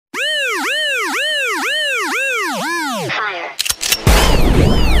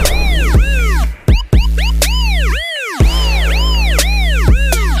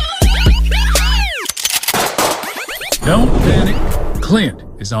Clint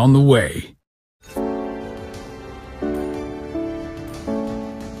is on the way.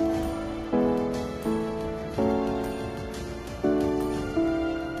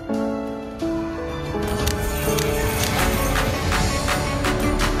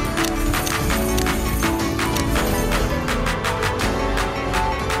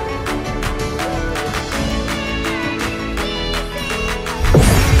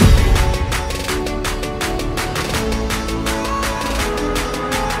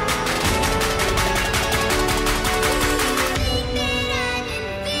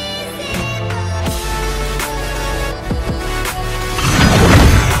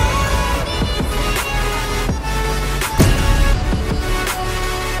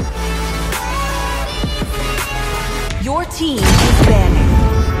 Your team is banning.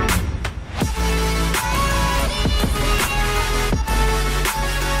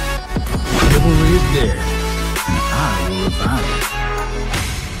 Chivalry is dead, and I will revive it.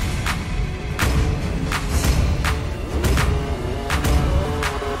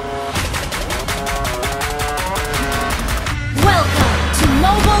 Welcome to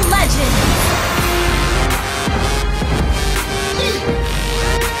Mobile Legends!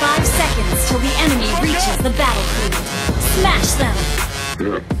 5 seconds till the enemy reaches the battlefield. Smash them!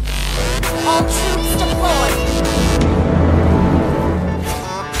 All troops deployed!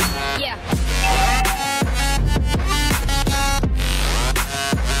 Yeah.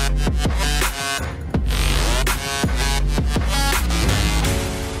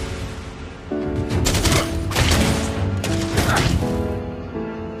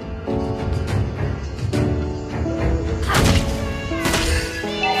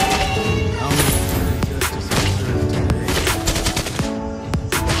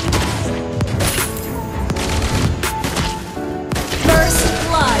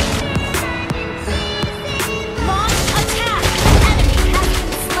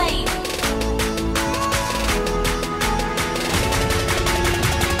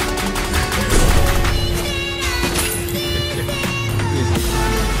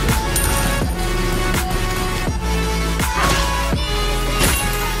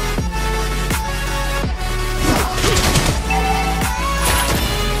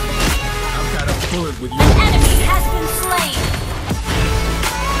 With you. An enemy has been slain!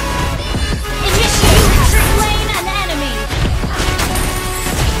 Initiate! You have slain an enemy!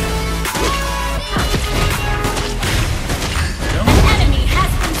 An enemy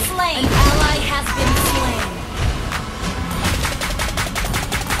has been slain! An ally has been slain!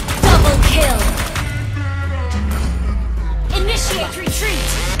 Double kill! Initiate retreat!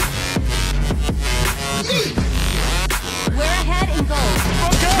 We're ahead in gold.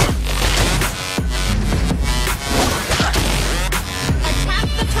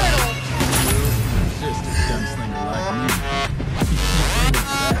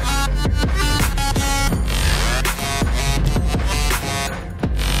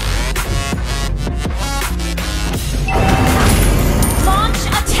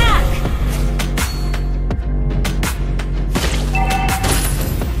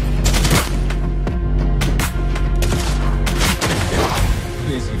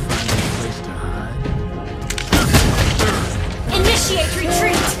 Initiate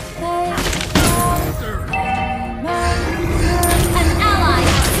retreat! An ally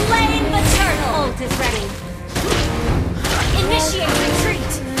has slain the turtle! Ult is ready. Initiate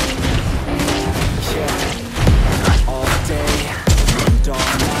retreat! Yeah, all day and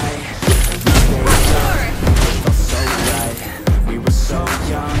all night. We felt so right. We were so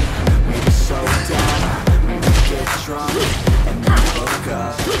young, we were so dumb. We would get drunk and then woke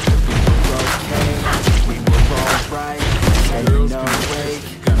up. We were okay, we were alright. Staying awake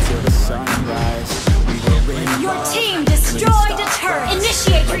till the sunrise. We were in Your love, team destroyed a turret!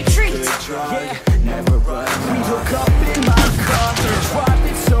 Initiate retreat! yeah, never run. We hook up in my car,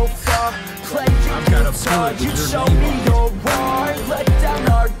 driving so far, playing guitar. You show me your heart, let down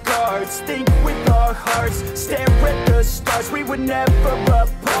our guards, think with our hearts, stare at the stars. We were never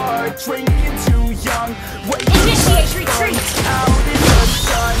apart, drinking too young, Initiate retreat! out in the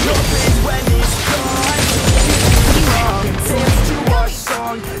sun, hoping when it's gone. Dance to our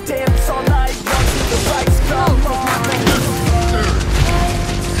song, dance all night long till the lights come on.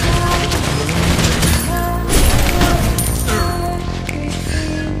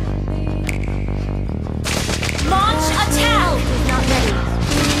 Launch attack! Is not ready.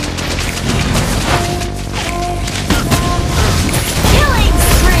 Killing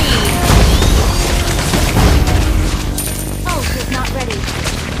spree! Ult is not ready.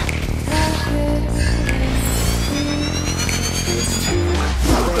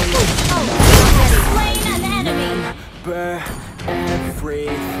 Ult is not ready. Slain an enemy!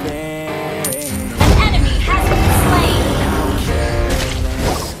 everything. An enemy has been slain. How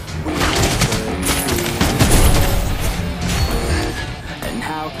careless we could be, and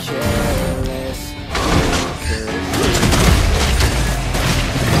how careless we could be.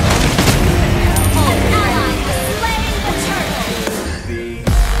 An ally has slain the turtle.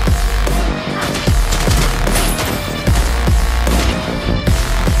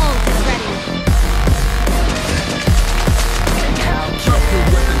 Ult is ready.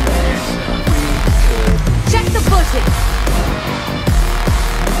 Check the bushes.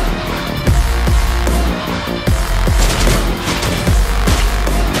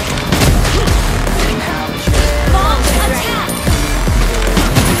 Launch attack.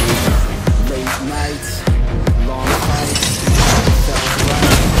 Late nights, long fights, felt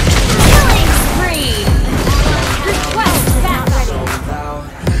right. Killing spree. Request back ready. So loud,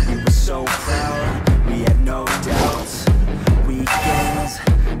 we were so proud, we had no doubts. Weekends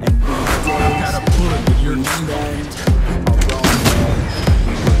and weekdays, Gotta put it with your we name on spent our own way.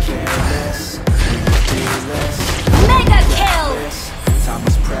 We were careless, we were fearless. Mega kill. Time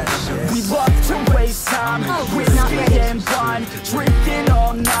was precious. We love to waste time, whiskey and wine, drinking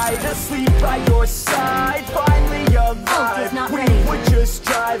all night, asleep by your side. Finally alive, not we ready. would just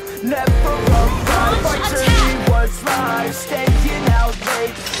drive, never arrive. Our Launch journey attack. was live, staying out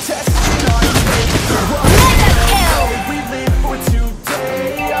late, testing our faith. Mega kill. We live for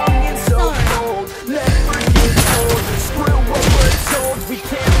today, young and so bold, never get old. Screw what we're told, we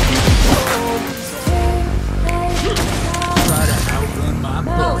can't be controlled. Try to outrun my Ult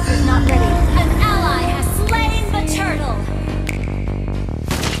bullet. is not ready. An ally has slain the turtle.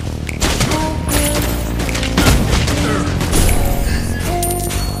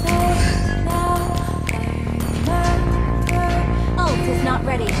 Ult is not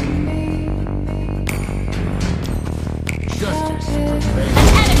ready. Justice An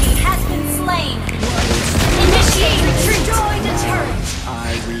prevails. enemy has been slain. Initiate retreat. Destroy the turret. I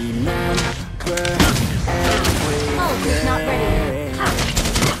remember everything. Ult is not ready. Ha.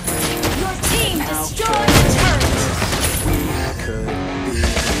 Your team destroyed the turret. We could be,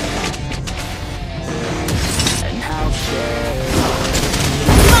 and how careless,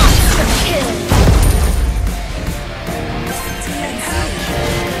 Monster kill. and how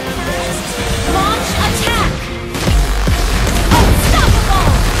careless. Launch attack. Unstoppable.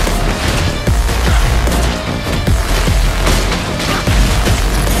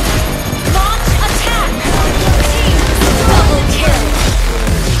 Launch attack. Team double kill.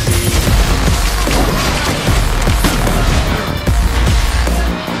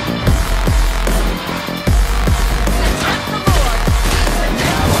 Attack the Lord.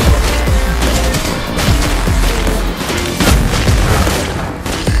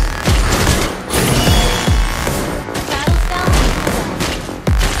 Battle spell.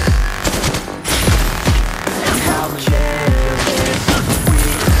 How careless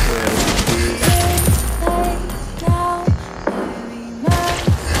we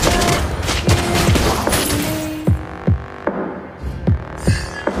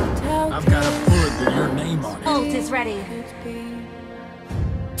I've got a bullet with your name on it. Ult is ready.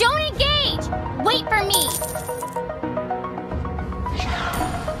 Don't engage! Wait for me!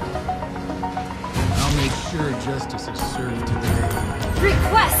 I'll make sure justice is served today.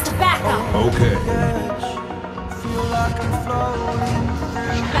 Request backup. Okay. feel like I'm floating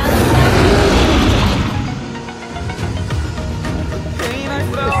through Battle spell. pain I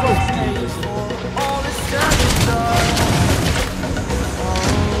felt before all is said and done.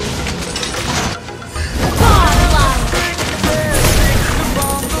 Godlike.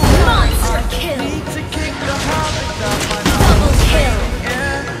 Monster kill. Need to kick the habit out my Double kill.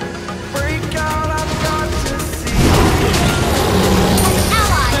 and break out. I've got to see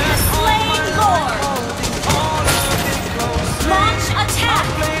Ally has slain Lord. all of it close. Launch attack.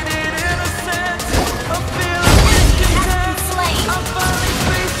 Played it innocent, a feeling Enemy has been discontent. slain. I'm finally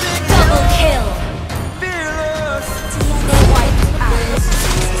facing Double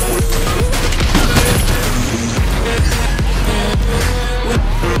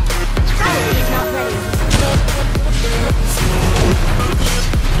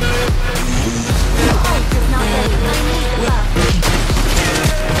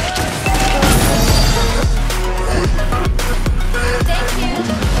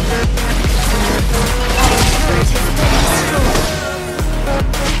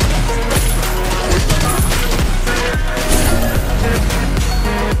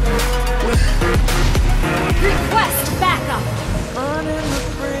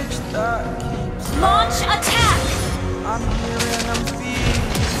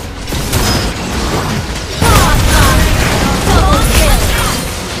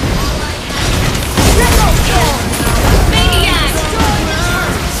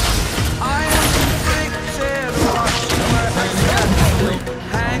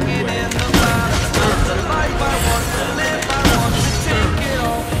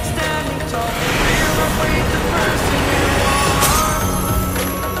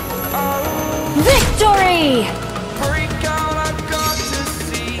victory! Freak